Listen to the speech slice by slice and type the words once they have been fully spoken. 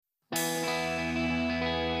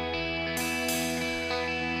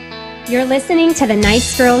You're listening to the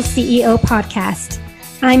Nice Girls CEO podcast.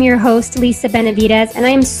 I'm your host, Lisa Benavides, and I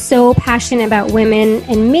am so passionate about women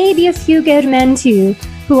and maybe a few good men too,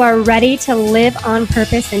 who are ready to live on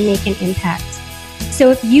purpose and make an impact.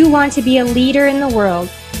 So if you want to be a leader in the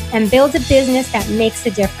world and build a business that makes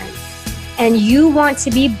a difference, and you want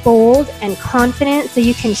to be bold and confident so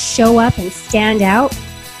you can show up and stand out,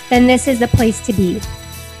 then this is the place to be.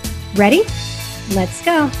 Ready? Let's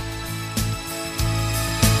go.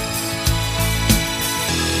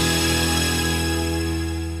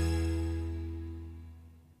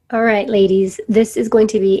 All right, ladies, this is going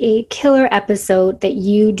to be a killer episode that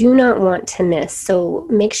you do not want to miss. So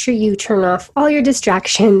make sure you turn off all your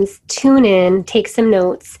distractions, tune in, take some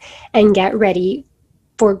notes, and get ready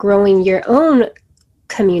for growing your own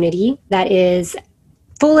community that is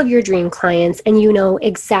full of your dream clients, and you know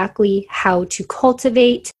exactly how to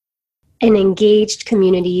cultivate an engaged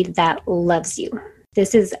community that loves you.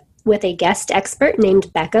 This is with a guest expert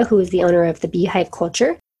named Becca, who is the owner of the Beehive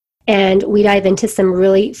Culture. And we dive into some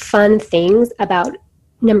really fun things about,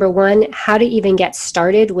 number one, how to even get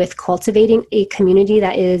started with cultivating a community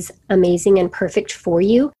that is amazing and perfect for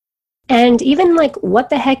you. And even like,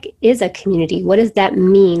 what the heck is a community? What does that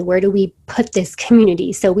mean? Where do we put this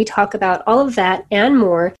community? So we talk about all of that and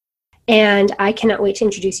more. And I cannot wait to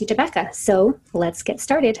introduce you to Becca. So let's get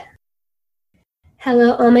started.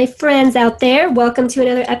 Hello, all my friends out there. Welcome to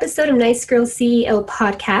another episode of Nice Girls CEO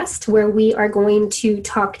podcast, where we are going to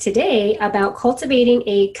talk today about cultivating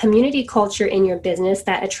a community culture in your business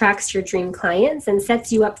that attracts your dream clients and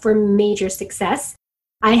sets you up for major success.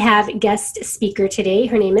 I have guest speaker today.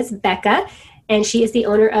 Her name is Becca, and she is the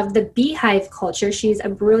owner of the Beehive Culture. She's a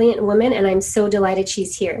brilliant woman, and I'm so delighted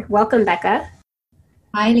she's here. Welcome, Becca.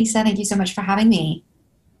 Hi, Lisa. Thank you so much for having me.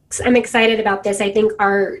 I'm excited about this. I think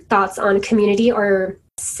our thoughts on community are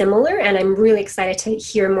similar, and I'm really excited to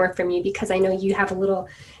hear more from you because I know you have a little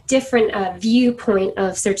different viewpoint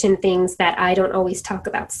of certain things that I don't always talk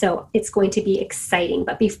about. So it's going to be exciting.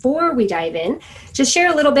 But before we dive in, just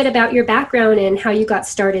share a little bit about your background and how you got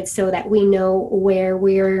started so that we know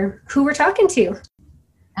who we're talking to.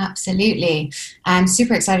 Absolutely. I'm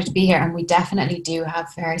super excited to be here, and we definitely do have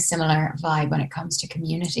a very similar vibe when it comes to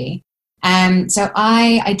community. So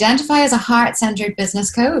I identify as a heart-centered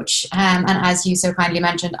business coach. And as you so kindly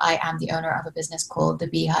mentioned, I am the owner of a business called the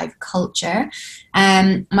Beehive Culture.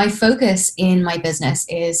 My focus in my business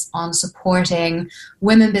is on supporting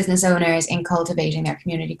women business owners in cultivating their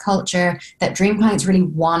community culture that dream clients really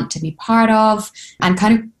want to be part of, and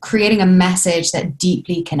kind of creating a message that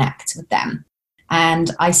deeply connects with them.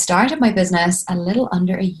 And I started my business a little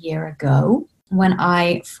under a year ago, when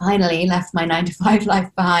I finally left my 9-to-5 life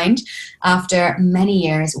behind after many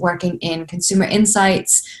years working in consumer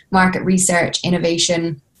insights, market research,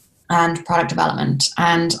 innovation, and product development.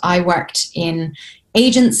 And I worked in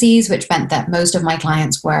agencies, which meant that most of my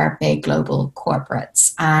clients were big global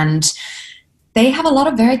corporates. And they have a lot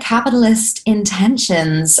of very capitalist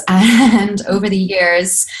intentions. And over the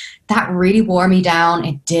years, that really wore me down.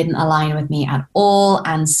 It didn't align with me at all.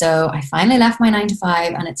 And so I finally left my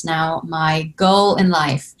 9-to-5, and it's now my goal in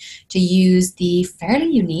life to use the fairly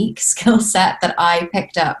unique skill set that I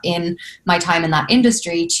picked up in my time in that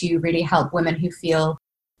industry to really help women who feel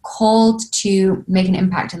called to make an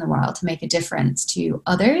impact in the world, to make a difference to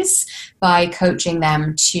others by coaching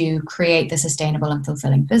them to create the sustainable and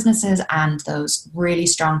fulfilling businesses and those really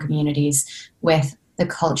strong communities with the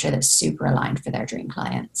culture that's super aligned for their dream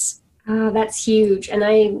clients. Oh, that's huge. And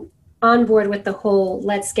I'm on board with the whole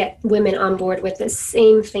let's get women on board with the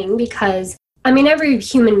same thing because, I mean, every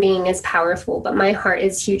human being is powerful, but my heart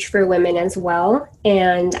is huge for women as well.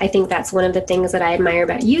 And I think that's one of the things that I admire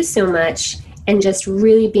about you so much, and just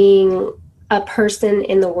really being a person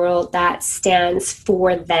in the world that stands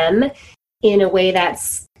for them in a way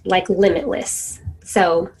that's like limitless.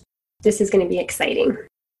 So this is going to be exciting.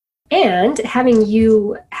 And having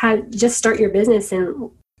you just start your business in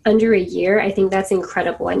under a year, I think that's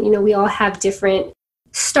incredible. And, you know, we all have different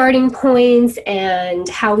starting points and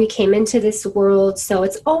how we came into this world. So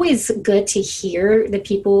it's always good to hear the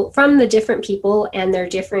people from the different people and their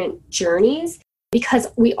different journeys, because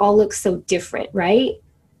we all look so different, right?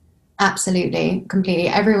 Absolutely. Completely.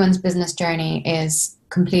 Everyone's business journey is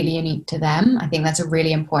completely unique to them. I think that's a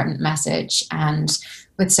really important message. And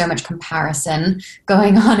with so much comparison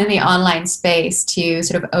going on in the online space, to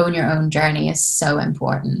sort of own your own journey is so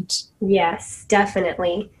important. Yes,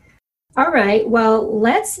 definitely. All right. Well,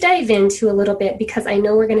 let's dive into a little bit, because I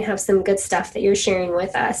know we're going to have some good stuff that you're sharing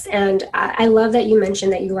with us. And I love that you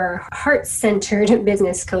mentioned that you are a heart-centered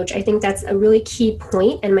business coach. I think that's a really key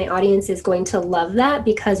point, and my audience is going to love that,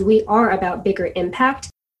 because we are about bigger impact.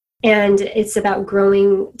 And it's about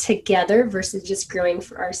growing together versus just growing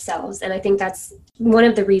for ourselves. And I think that's one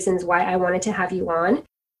of the reasons why I wanted to have you on.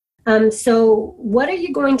 So what are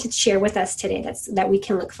you going to share with us today that we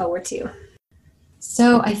can look forward to?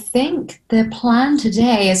 So I think the plan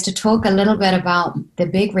today is to talk a little bit about the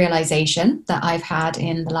big realization that I've had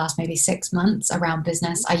in the last maybe 6 months around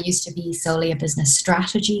business. I used to be solely a business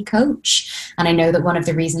strategy coach. And I know that one of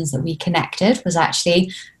the reasons that we connected was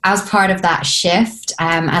actually as part of that shift,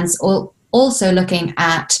 and also looking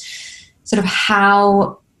at sort of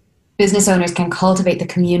how business owners can cultivate the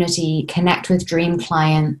community, connect with dream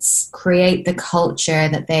clients, create the culture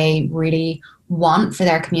that they really want for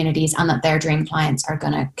their communities and that their dream clients are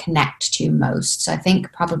going to connect to most. So I think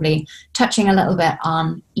probably touching a little bit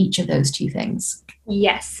on each of those two things.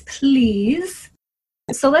 Yes, please.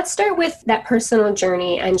 So let's start with that personal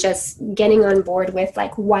journey and just getting on board with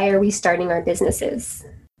like, why are we starting our businesses?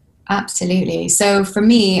 Absolutely. So for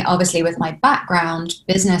me, obviously with my background,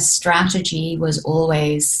 business strategy was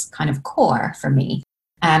always kind of core for me.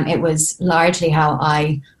 It was largely how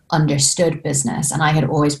I understood business. And I had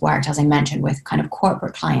always worked, as I mentioned, with kind of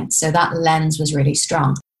corporate clients. So that lens was really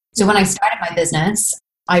strong. So when I started my business,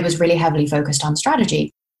 I was really heavily focused on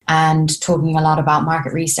strategy and talking a lot about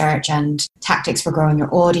market research and tactics for growing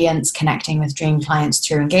your audience, connecting with dream clients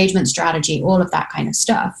through engagement strategy, all of that kind of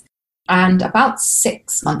stuff. And about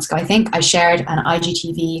 6 months ago, I think I shared an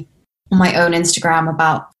IGTV on my own Instagram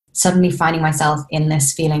about suddenly finding myself in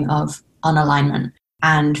this feeling of unalignment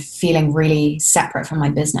and feeling really separate from my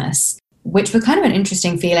business, which was kind of an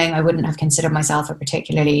interesting feeling. I wouldn't have considered myself a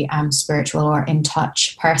particularly spiritual or in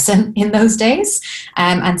touch person in those days.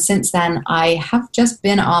 And since then, I have just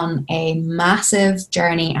been on a massive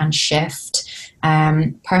journey and shift,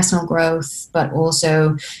 personal growth, but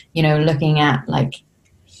also, looking at like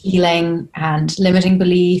healing and limiting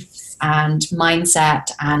beliefs and mindset,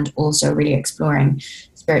 and also really exploring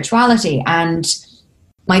spirituality. And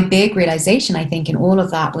my big realization, I think, in all of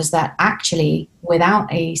that was that actually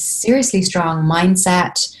without a seriously strong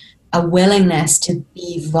mindset, a willingness to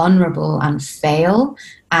be vulnerable and fail,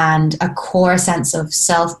 and a core sense of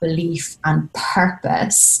self-belief and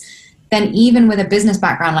purpose, then even with a business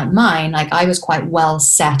background like mine, like I was quite well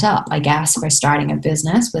set up, I guess, for starting a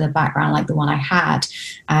business with a background like the one I had.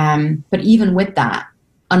 But even with that,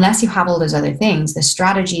 unless you have all those other things, the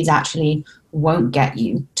strategies actually won't get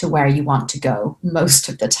you to where you want to go most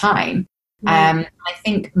of the time. I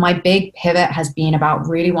think my big pivot has been about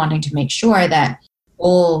really wanting to make sure that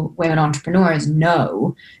all women entrepreneurs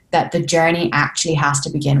know that the journey actually has to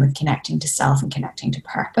begin with connecting to self and connecting to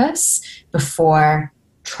purpose before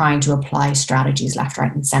trying to apply strategies left,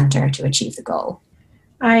 right, and center to achieve the goal.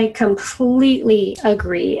 I completely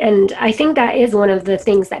agree. And I think that is one of the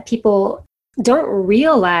things that people don't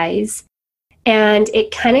realize, and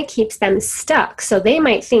it kind of keeps them stuck. So they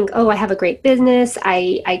might think, oh, I have a great business.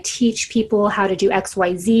 I teach people how to do X,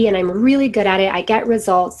 Y, Z, and I'm really good at it. I get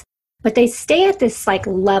results. But they stay at this like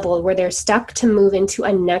level where they're stuck to move into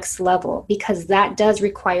a next level, because that does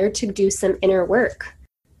require to do some inner work.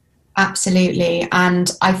 Absolutely.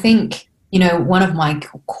 And I think, one of my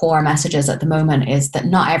core messages at the moment is that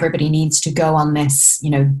not everybody needs to go on this,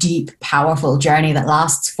 deep, powerful journey that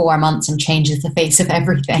lasts 4 months and changes the face of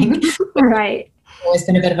everything. Right. I've always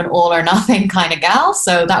been a bit of an all or nothing kind of gal.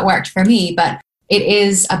 So that worked for me. But it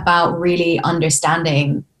is about really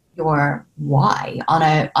understanding your why on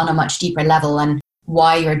a much deeper level, and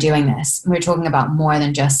why you're doing this. We're talking about more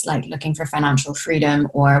than just like looking for financial freedom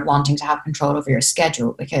or wanting to have control over your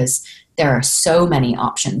schedule, because there are so many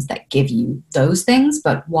options that give you those things.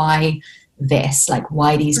 But why this? Like,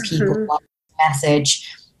 why these people? What's the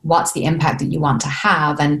message? What's the impact that you want to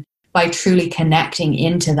have? And by truly connecting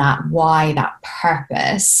into that why, that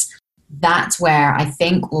purpose, that's where I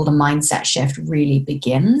think all the mindset shift really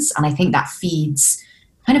begins. And I think that feeds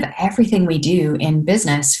kind of everything we do in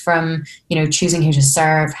business, from, choosing who to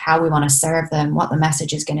serve, how we want to serve them, what the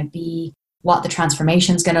message is going to be, what the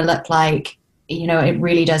transformation is going to look like. It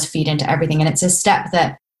really does feed into everything. And it's a step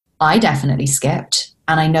that I definitely skipped.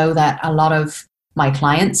 And I know that a lot of my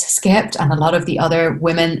clients skipped, and a lot of the other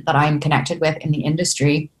women that I'm connected with in the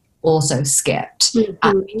industry also skipped.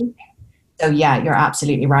 Mm-hmm. So yeah, you're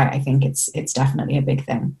absolutely right. I think it's definitely a big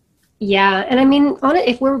thing. Yeah. And I mean,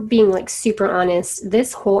 if we're being like super honest,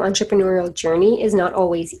 this whole entrepreneurial journey is not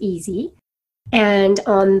always easy. And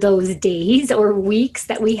on those days or weeks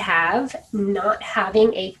that we have, not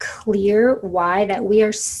having a clear why that we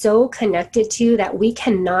are so connected to that we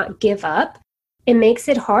cannot give up, it makes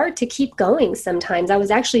it hard to keep going sometimes. I was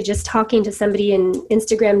actually just talking to somebody in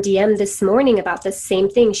Instagram DM this morning about the same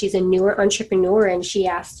thing. She's a newer entrepreneur, and she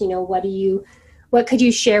asked, what do you what could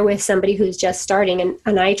you share with somebody who's just starting?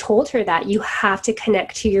 And I told her that you have to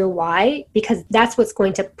connect to your why, because that's what's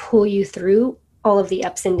going to pull you through all of the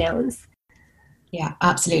ups and downs. Yeah,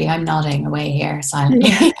 absolutely. I'm nodding away here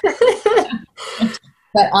silently.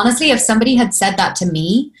 But honestly, if somebody had said that to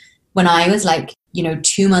me when I was like,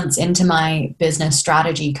 2 months into my business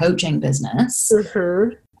strategy coaching business, it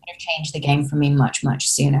would have changed the game for me much, much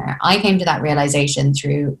sooner. I came to that realization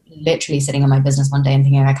through literally sitting in my business one day and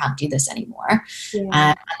thinking, I can't do this anymore. Yeah. And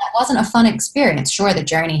that wasn't a fun experience. Sure, the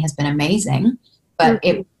journey has been amazing, but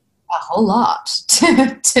it was a whole lot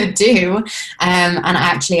to do. And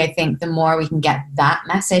actually, I think the more we can get that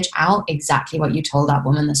message out, exactly what you told that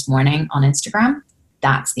woman this morning on Instagram,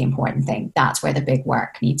 that's the important thing. That's where the big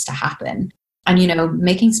work needs to happen. And,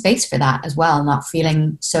 making space for that as well, not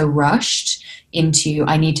feeling so rushed into,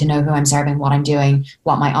 I need to know who I'm serving, what I'm doing,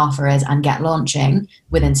 what my offer is, and get launching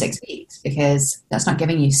within 6 weeks, because that's not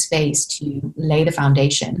giving you space to lay the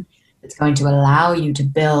foundation that's going to allow you to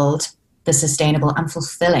build the sustainable and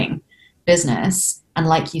fulfilling business. And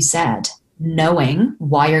like you said, knowing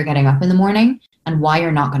why you're getting up in the morning and why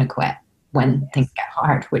you're not going to quit when things get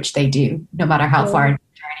hard, which they do, no matter how far in the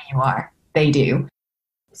journey you are, they do.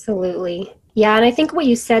 Absolutely. Yeah. And I think what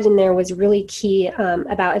you said in there was really key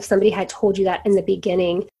about if somebody had told you that in the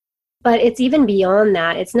beginning, but it's even beyond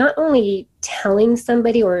that. It's not only telling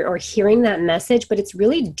somebody or hearing that message, but it's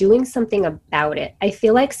really doing something about it. I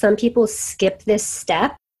feel like some people skip this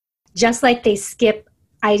step, just like they skip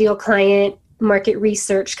ideal client, market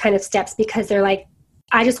research kind of steps, because they're like,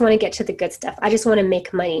 I just want to get to the good stuff. I just want to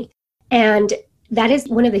make money. And that is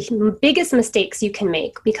one of the biggest mistakes you can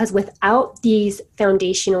make, because without these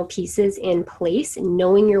foundational pieces in place,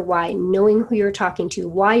 knowing your why, knowing who you're talking to,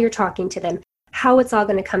 why you're talking to them, how it's all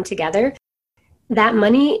going to come together, that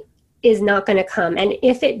money is not going to come. And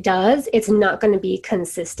if it does, it's not going to be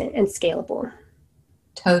consistent and scalable.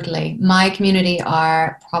 Totally. My community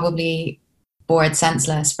are probably bored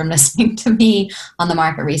senseless from listening to me on the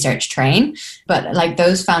market research train. But like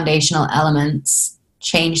those foundational elements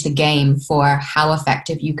change the game for how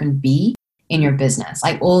effective you can be in your business.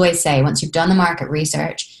 I always say, once you've done the market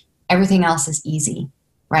research, everything else is easy,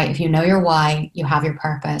 right? If you know your why, you have your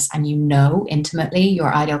purpose, and you know intimately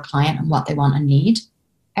your ideal client and what they want and need,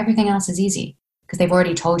 everything else is easy because they've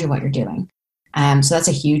already told you what you're doing. So that's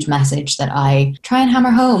a huge message that I try and hammer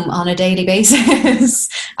home on a daily basis.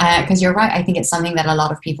 Because you're right, I think it's something that a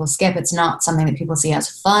lot of people skip. It's not something that people see as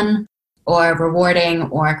fun or rewarding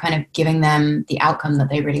or kind of giving them the outcome that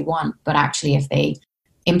they really want. But actually, if they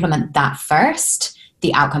implement that first,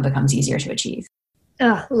 the outcome becomes easier to achieve.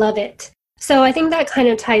 Oh, love it. So I think that kind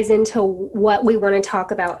of ties into what we want to talk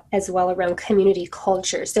about as well around community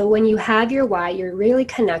culture. So when you have your why, you're really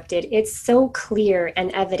connected. It's so clear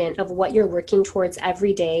and evident of what you're working towards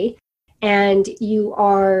every day. And you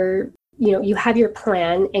are, you have your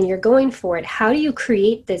plan and you're going for it. How do you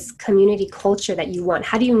create this community culture that you want?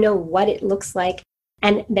 How do you know what it looks like?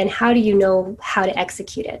 And then how do you know how to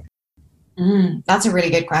execute it? That's a really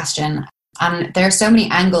good question. And there are so many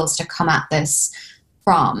angles to come at this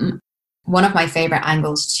from. One of my favorite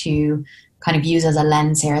angles to kind of use as a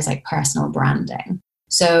lens here is like personal branding.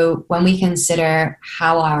 So when we consider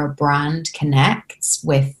how our brand connects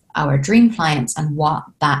with our dream clients and what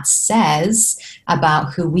that says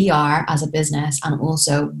about who we are as a business and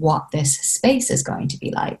also what this space is going to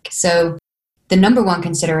be like. So the number one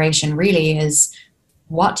consideration really is,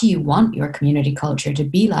 what do you want your community culture to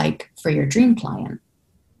be like for your dream client?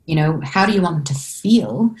 How do you want them to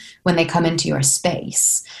feel when they come into your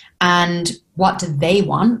space? And what do they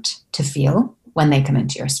want to feel when they come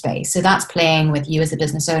into your space? So that's playing with you as a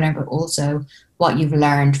business owner, but also what you've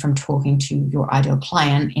learned from talking to your ideal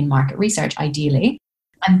client in market research, ideally.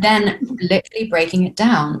 And then literally breaking it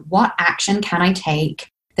down. What action can I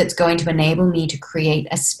take that's going to enable me to create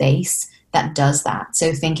a space that does that?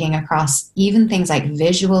 So thinking across even things like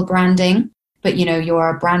visual branding, but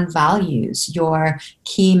your brand values, your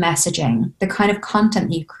key messaging, the kind of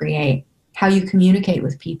content you create, how you communicate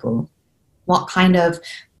with people, what kind of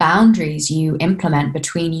boundaries you implement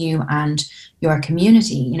between you and your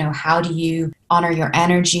community. How do you honor your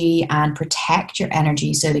energy and protect your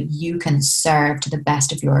energy so that you can serve to the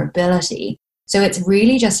best of your ability? So it's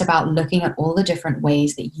really just about looking at all the different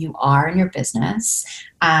ways that you are in your business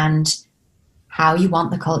and how you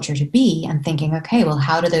want the culture to be, and thinking, okay, well,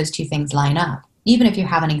 how do those two things line up? Even if you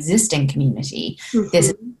have an existing community, this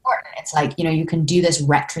is important. It's like, you can do this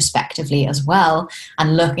retrospectively as well,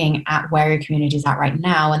 and looking at where your community is at right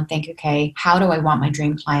now and think, okay, how do I want my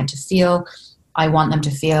dream client to feel? I want them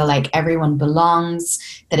to feel like everyone belongs,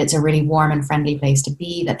 that it's a really warm and friendly place to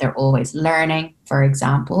be, that they're always learning, for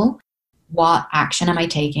example. what action am I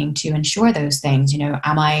taking to ensure those things?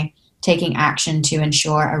 Am I taking action to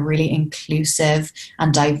ensure a really inclusive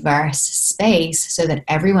and diverse space so that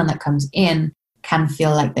everyone that comes in can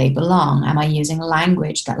feel like they belong? Am I using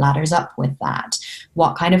language that ladders up with that?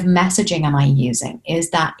 What kind of messaging am I using? Is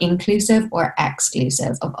that inclusive or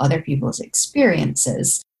exclusive of other people's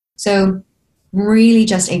experiences? So really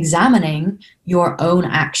just examining your own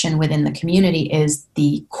action within the community is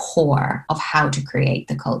the core of how to create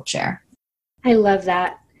the culture. I love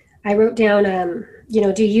that. I wrote down,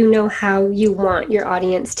 do you know how you want your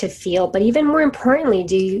audience to feel? But even more importantly,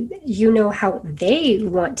 do you know how they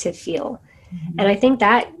want to feel? Mm-hmm. And I think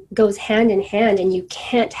that goes hand in hand, and you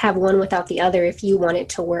can't have one without the other if you want it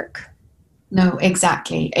to work. No,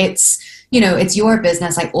 exactly. It's your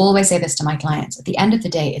business. I always say this to my clients. At the end of the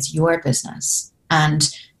day, it's your business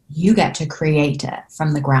and you get to create it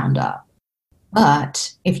from the ground up.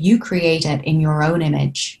 But if you create it in your own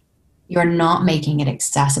image, you're not making it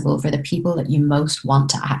accessible for the people that you most want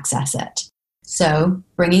to access it. So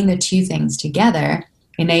bringing the two things together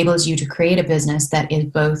enables you to create a business that is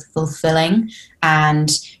both fulfilling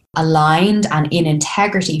and aligned and in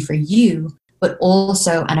integrity for you, but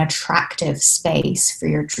also an attractive space for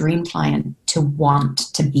your dream client to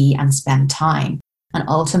want to be and spend time. And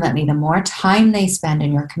ultimately, the more time they spend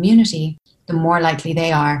in your community, the more likely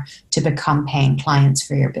they are to become paying clients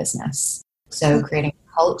for your business. So creating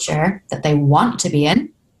a culture that they want to be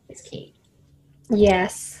in is key.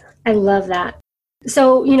 Yes, I love that.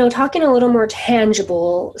 So, talking a little more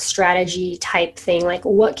tangible strategy type thing, like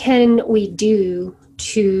what can we do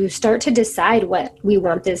to start to decide what we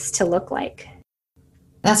want this to look like?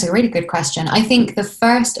 That's a really good question. I think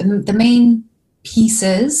the main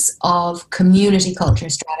pieces of community culture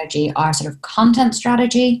strategy are sort of content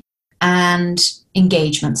strategy and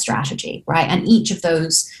engagement strategy, right? And each of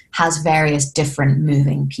those has various different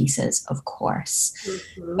moving pieces, of course.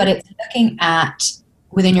 Mm-hmm. But it's looking at,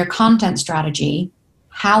 within your content strategy,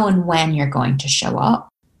 how and when you're going to show up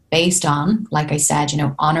based on, like I said,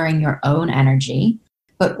 honoring your own energy,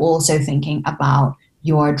 but also thinking about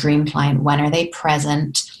your dream client. When are they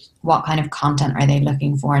present? What kind of content are they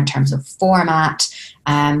looking for in terms of format?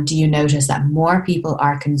 Do you notice that more people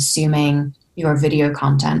are consuming your video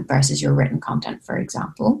content versus your written content, for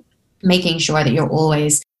example? Making sure that you're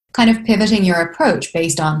always kind of pivoting your approach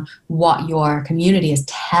based on what your community is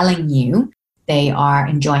telling you they are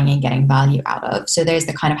enjoying and getting value out of. So there's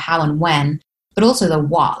the kind of how and when, but also the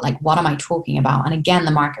what, like what am I talking about? And again,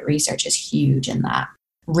 the market research is huge in that.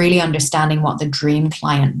 Really understanding what the dream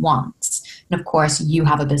client wants. And of course, you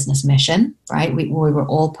have a business mission, right? We were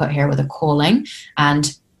all put here with a calling,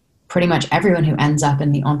 and pretty much everyone who ends up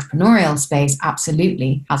in the entrepreneurial space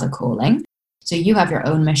absolutely has a calling. So you have your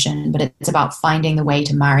own mission, but it's about finding the way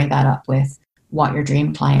to marry that up with what your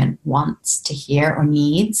dream client wants to hear or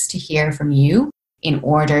needs to hear from you in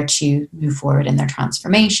order to move forward in their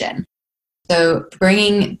transformation. So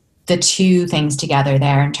bringing the two things together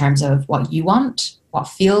there in terms of what you want, what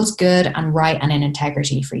feels good and right and in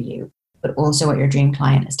integrity for you, but also what your dream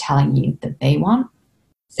client is telling you that they want.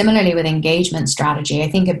 Similarly with engagement strategy, I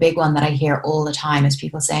think a big one that I hear all the time is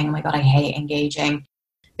people saying, oh my God, I hate engaging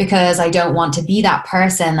because I don't want to be that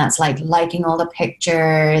person that's like liking all the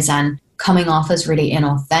pictures and coming off as really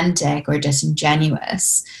inauthentic or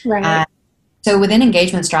disingenuous. Right. So within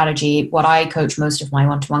engagement strategy, what I coach most of my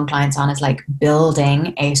one-to-one clients on is like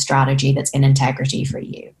building a strategy that's in integrity for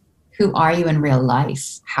you. Who are you in real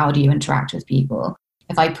life? How do you interact with people?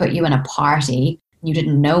 If I put you in a party and you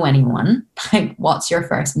didn't know anyone, like what's your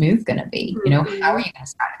first move going to be? How are you going to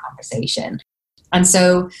start a conversation? And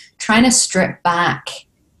so trying to strip back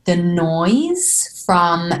the noise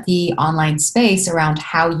from the online space around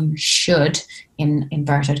how you should, in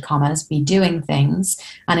inverted commas, be doing things,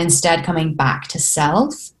 and instead coming back to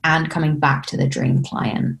self and coming back to the dream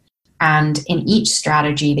client. And in each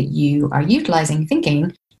strategy that you are utilizing,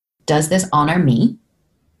 thinking, does this honor me?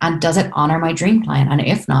 And does it honor my dream client? And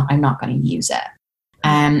if not, I'm not going to use it.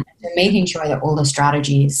 And so making sure that all the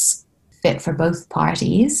strategies fit for both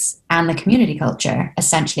parties and the community culture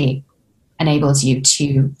essentially enables you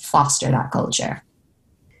to foster that culture.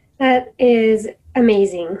 That is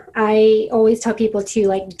amazing. I always tell people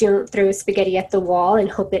to don't throw spaghetti at the wall and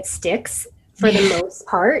hope it sticks for the most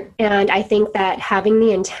part. And I think that having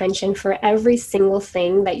the intention for every single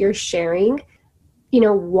thing that you're sharing,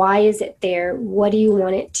 why is it there? What do you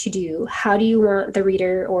want it to do? How do you want the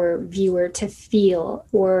reader or viewer to feel,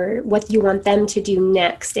 or what you want them to do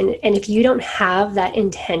next? And if you don't have that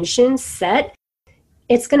intention set,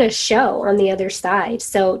 it's going to show on the other side.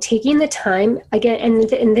 So taking the time again,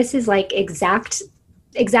 and this is like exact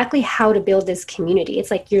exactly how to build this community.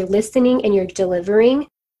 It's like you're listening and you're delivering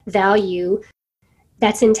value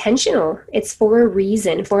that's intentional. It's for a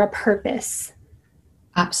reason, for a purpose.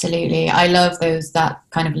 Absolutely. I love that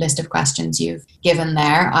kind of list of questions you've given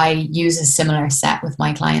there. I use a similar set with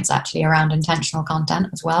my clients actually around intentional content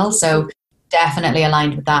as well. So definitely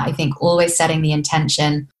aligned with that. I think always setting the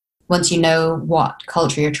intention. Once you know what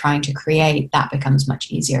culture you're trying to create, that becomes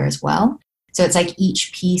much easier as well. So it's like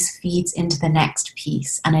each piece feeds into the next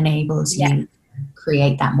piece and enables you to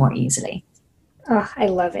create that more easily. Oh, I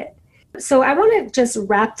love it. So I want to just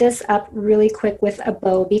wrap this up really quick with a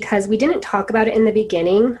bow because we didn't talk about it in the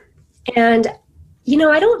beginning. And,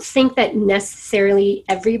 I don't think that necessarily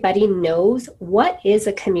everybody knows what is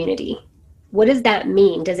a community. What does that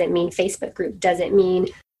mean? Does it mean Facebook group? Does it mean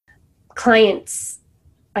clients,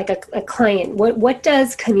 like a client? What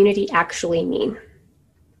does community actually mean?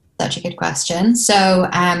 Such a good question. So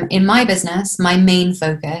in my business, my main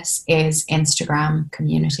focus is Instagram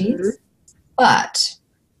communities. Mm-hmm. But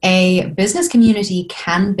a business community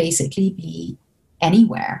can basically be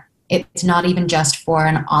anywhere. It's not even just for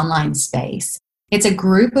an online space. It's a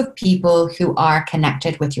group of people who are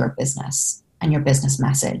connected with your business and your business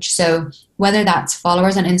message. So whether that's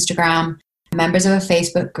followers on Instagram, members of a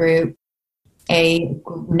Facebook group, a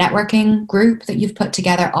networking group that you've put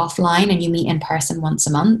together offline and you meet in person once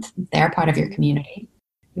a month, they're part of your community.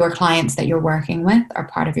 Your clients that you're working with are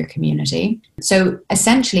part of your community. So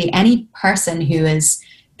essentially any person who is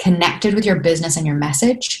connected with your business and your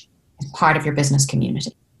message is part of your business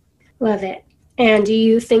community. Love it. And do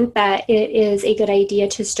you think that it is a good idea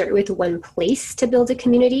to start with one place to build a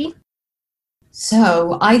community?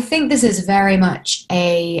 So I think this is very much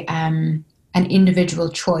an individual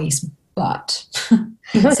choice, but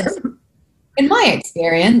in my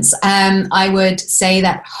experience, I would say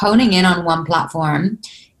that honing in on one platform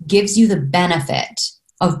gives you the benefit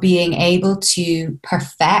of being able to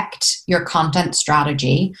perfect your content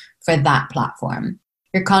strategy for that platform.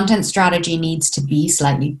 Your content strategy needs to be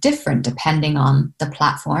slightly different depending on the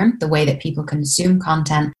platform, the way that people consume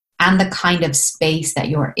content, and the kind of space that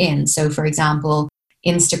you're in. So, for example,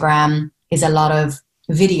 Instagram is a lot of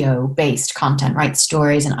video-based content, right?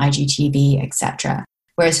 Stories and IGTV, etc.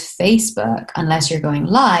 Whereas Facebook, unless you're going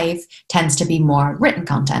live, tends to be more written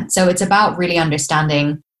content. So it's about really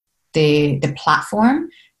understanding the platform,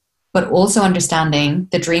 but also understanding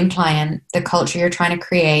the dream client, the culture you're trying to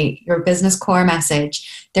create, your business core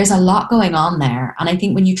message. There's a lot going on there. And I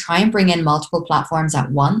think when you try and bring in multiple platforms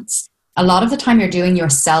at once, a lot of the time you're doing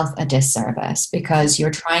yourself a disservice because you're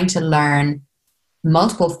trying to learn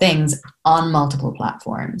multiple things on multiple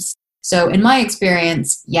platforms. So in my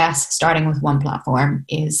experience, yes, starting with one platform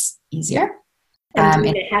is easier. I'm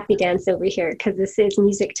doing a happy dance over here because this is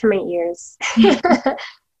music to my ears.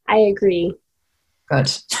 I agree.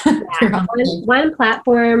 Good. Yeah. One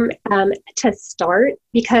platform to start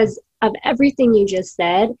because of everything you just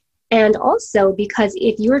said. And also because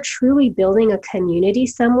if you're truly building a community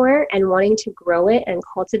somewhere and wanting to grow it and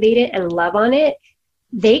cultivate it and love on it,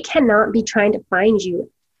 they cannot be trying to find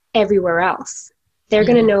you everywhere else. They're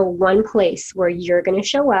going to know one place where you're going to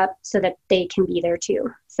show up so that they can be there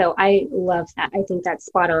too. So I love that. I think that's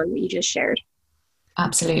spot on what you just shared.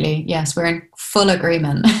 Absolutely. Yes, we're in full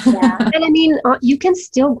agreement. Yeah. And I mean, you can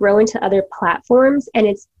still grow into other platforms, and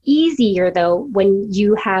it's easier though when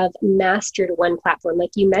you have mastered one platform.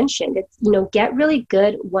 Like you mentioned, it's, get really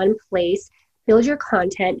good one place, build your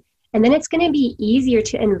content, and then it's going to be easier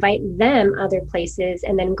to invite them other places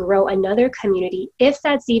and then grow another community if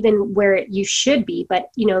that's even where you should be. But,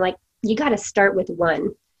 you got to start with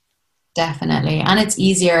one. Definitely. And it's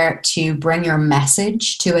easier to bring your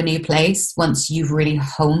message to a new place once you've really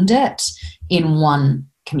honed it in one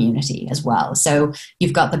community as well. So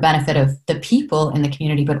you've got the benefit of the people in the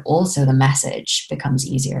community, but also the message becomes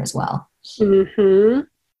easier as well. Mm-hmm.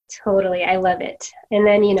 Totally. I love it. And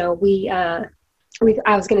then, I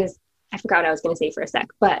forgot what I was going to say for a sec,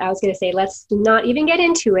 but I was going to say, let's not even get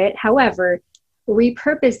into it. However,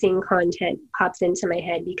 repurposing content pops into my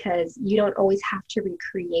head because you don't always have to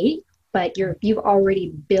recreate, but you've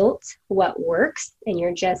already built what works and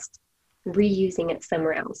you're just reusing it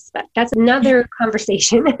somewhere else. But that's another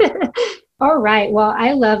conversation. All right. Well,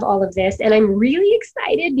 I love all of this and I'm really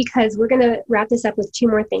excited because we're going to wrap this up with two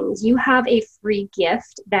more things. You have a free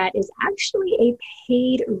gift that is actually a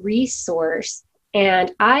paid resource.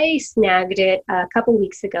 And I snagged it a couple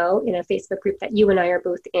weeks ago in a Facebook group that you and I are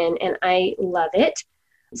both in, and I love it.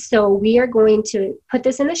 So we are going to put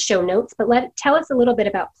this in the show notes, but tell us a little bit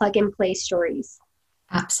about Plug and Play Stories.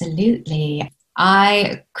 Absolutely.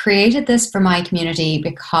 I created this for my community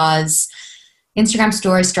because Instagram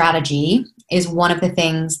story strategy is one of the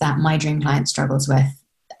things that my dream client struggles with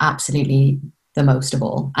absolutely the most of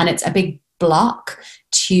all. And it's a big block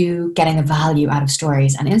to getting the value out of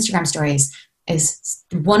stories. And Instagram stories is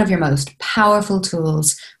one of your most powerful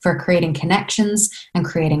tools for creating connections and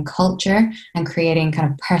creating culture and creating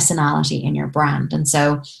kind of personality in your brand. And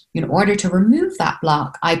so in order to remove that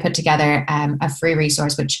block, I put together a free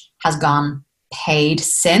resource, which has gone paid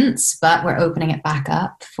since, but we're opening it back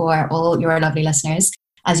up for all your lovely listeners,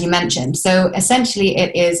 as you mentioned. So essentially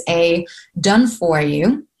it is a done for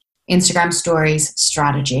you Instagram stories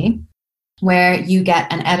strategy where you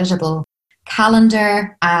get an editable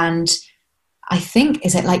calendar and I think,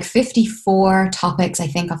 is it like 54 topics, I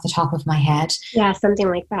think, off the top of my head? Yeah, something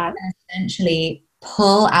like that. And essentially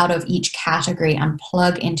pull out of each category and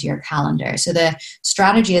plug into your calendar. So the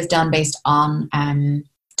strategy is done based on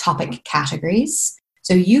topic categories.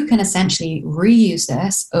 So you can essentially reuse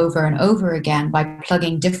this over and over again by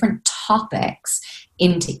plugging different topics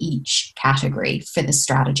into each category for the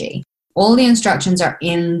strategy. All the instructions are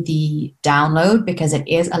in the download because it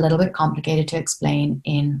is a little bit complicated to explain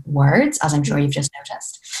in words, as I'm sure you've just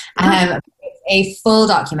noticed. It's a full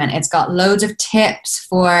document. It's got loads of tips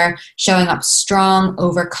for showing up strong,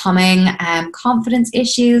 overcoming confidence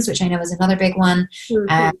issues, which I know is another big one,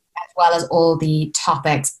 as well as all the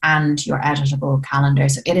topics and your editable calendar.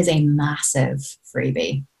 So it is a massive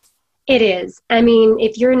freebie. It is. I mean,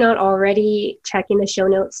 if you're not already checking the show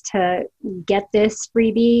notes to get this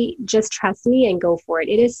freebie, just trust me and go for it.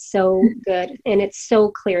 It is so good and it's so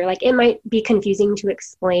clear. Like it might be confusing to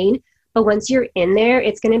explain, but once you're in there,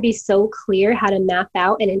 it's going to be so clear how to map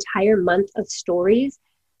out an entire month of stories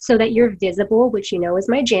so that you're visible, which you know is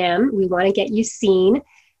my jam. We want to get you seen.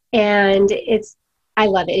 And I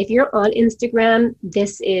love it. If you're on Instagram,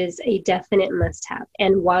 this is a definite must-have.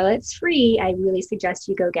 And while it's free, I really suggest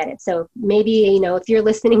you go get it. So maybe, if you're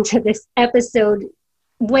listening to this episode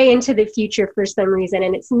way into the future for some reason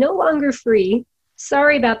and it's no longer free,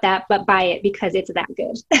 sorry about that, but buy it because it's that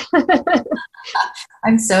good.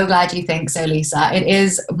 I'm so glad you think so, Lisa. It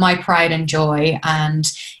is my pride and joy, and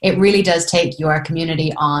it really does take your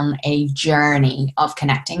community on a journey of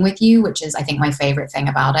connecting with you, which is, I think, my favorite thing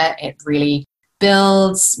about it. It really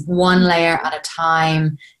builds one layer at a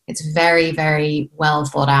time. It's very, very well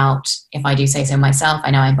thought out. If I do say so myself, I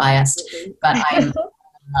know I'm biased, but I'm in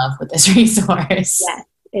love with this resource. Yes,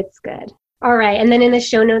 it's good. All right. And then in the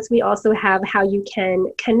show notes, we also have how you can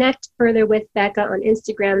connect further with Becca on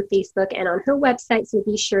Instagram, Facebook, and on her website. So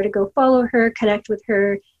be sure to go follow her, connect with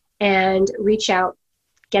her, and reach out,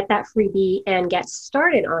 get that freebie, and get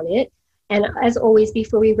started on it. And as always,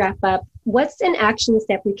 before we wrap up, what's an action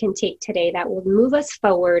step we can take today that will move us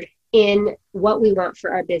forward in what we want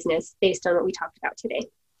for our business based on what we talked about today?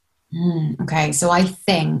 Okay, so I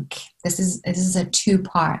think this is a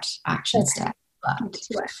two-part action step. But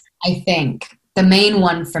I think the main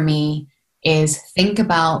one for me is think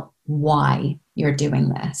about why you're doing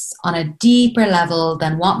this on a deeper level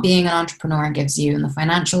than what being an entrepreneur gives you, and the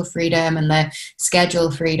financial freedom and the schedule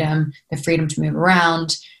freedom, the freedom to move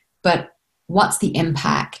around. But what's the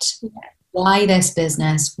impact? Why this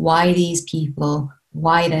business? Why these people?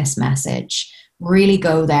 Why this message? Really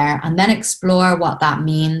go there and then explore what that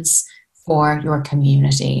means for your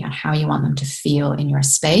community and how you want them to feel in your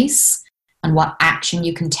space and what action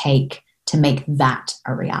you can take to make that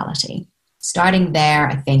a reality. Starting there,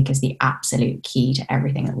 I think, is the absolute key to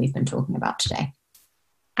everything that we've been talking about today.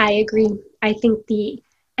 I agree. I think the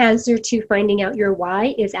answer to finding out your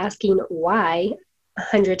why is asking why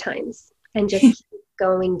 100 times and just keep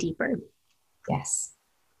going deeper. Yes.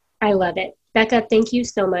 I love it. Becca, thank you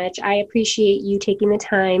so much. I appreciate you taking the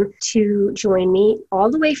time to join me all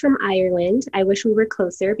the way from Ireland. I wish we were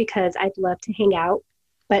closer because I'd love to hang out,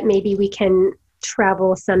 but maybe we can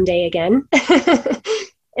travel someday again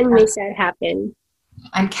and make that happen.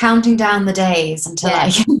 I'm counting down the days until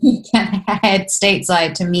I can head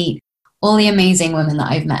stateside to meet all the amazing women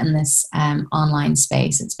that I've met in this online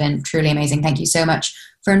space. It's been truly amazing. Thank you so much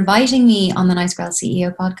for inviting me on the Nice Girl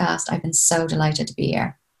CEO podcast. I've been so delighted to be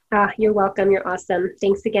here. You're welcome. You're awesome.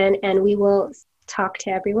 Thanks again. And we will talk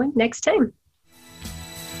to everyone next time.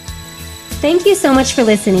 Thank you so much for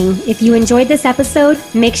listening. If you enjoyed this episode,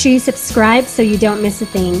 make sure you subscribe so you don't miss a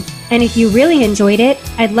thing. And if you really enjoyed it,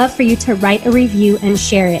 I'd love for you to write a review and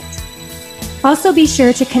share it. Also, be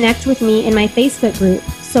sure to connect with me in my Facebook group,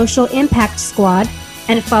 Social Impact Squad,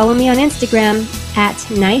 and follow me on Instagram at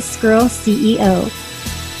NiceGirlCEO.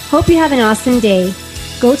 Hope you have an awesome day.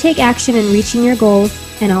 Go take action in reaching your goals,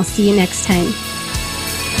 and I'll see you next time.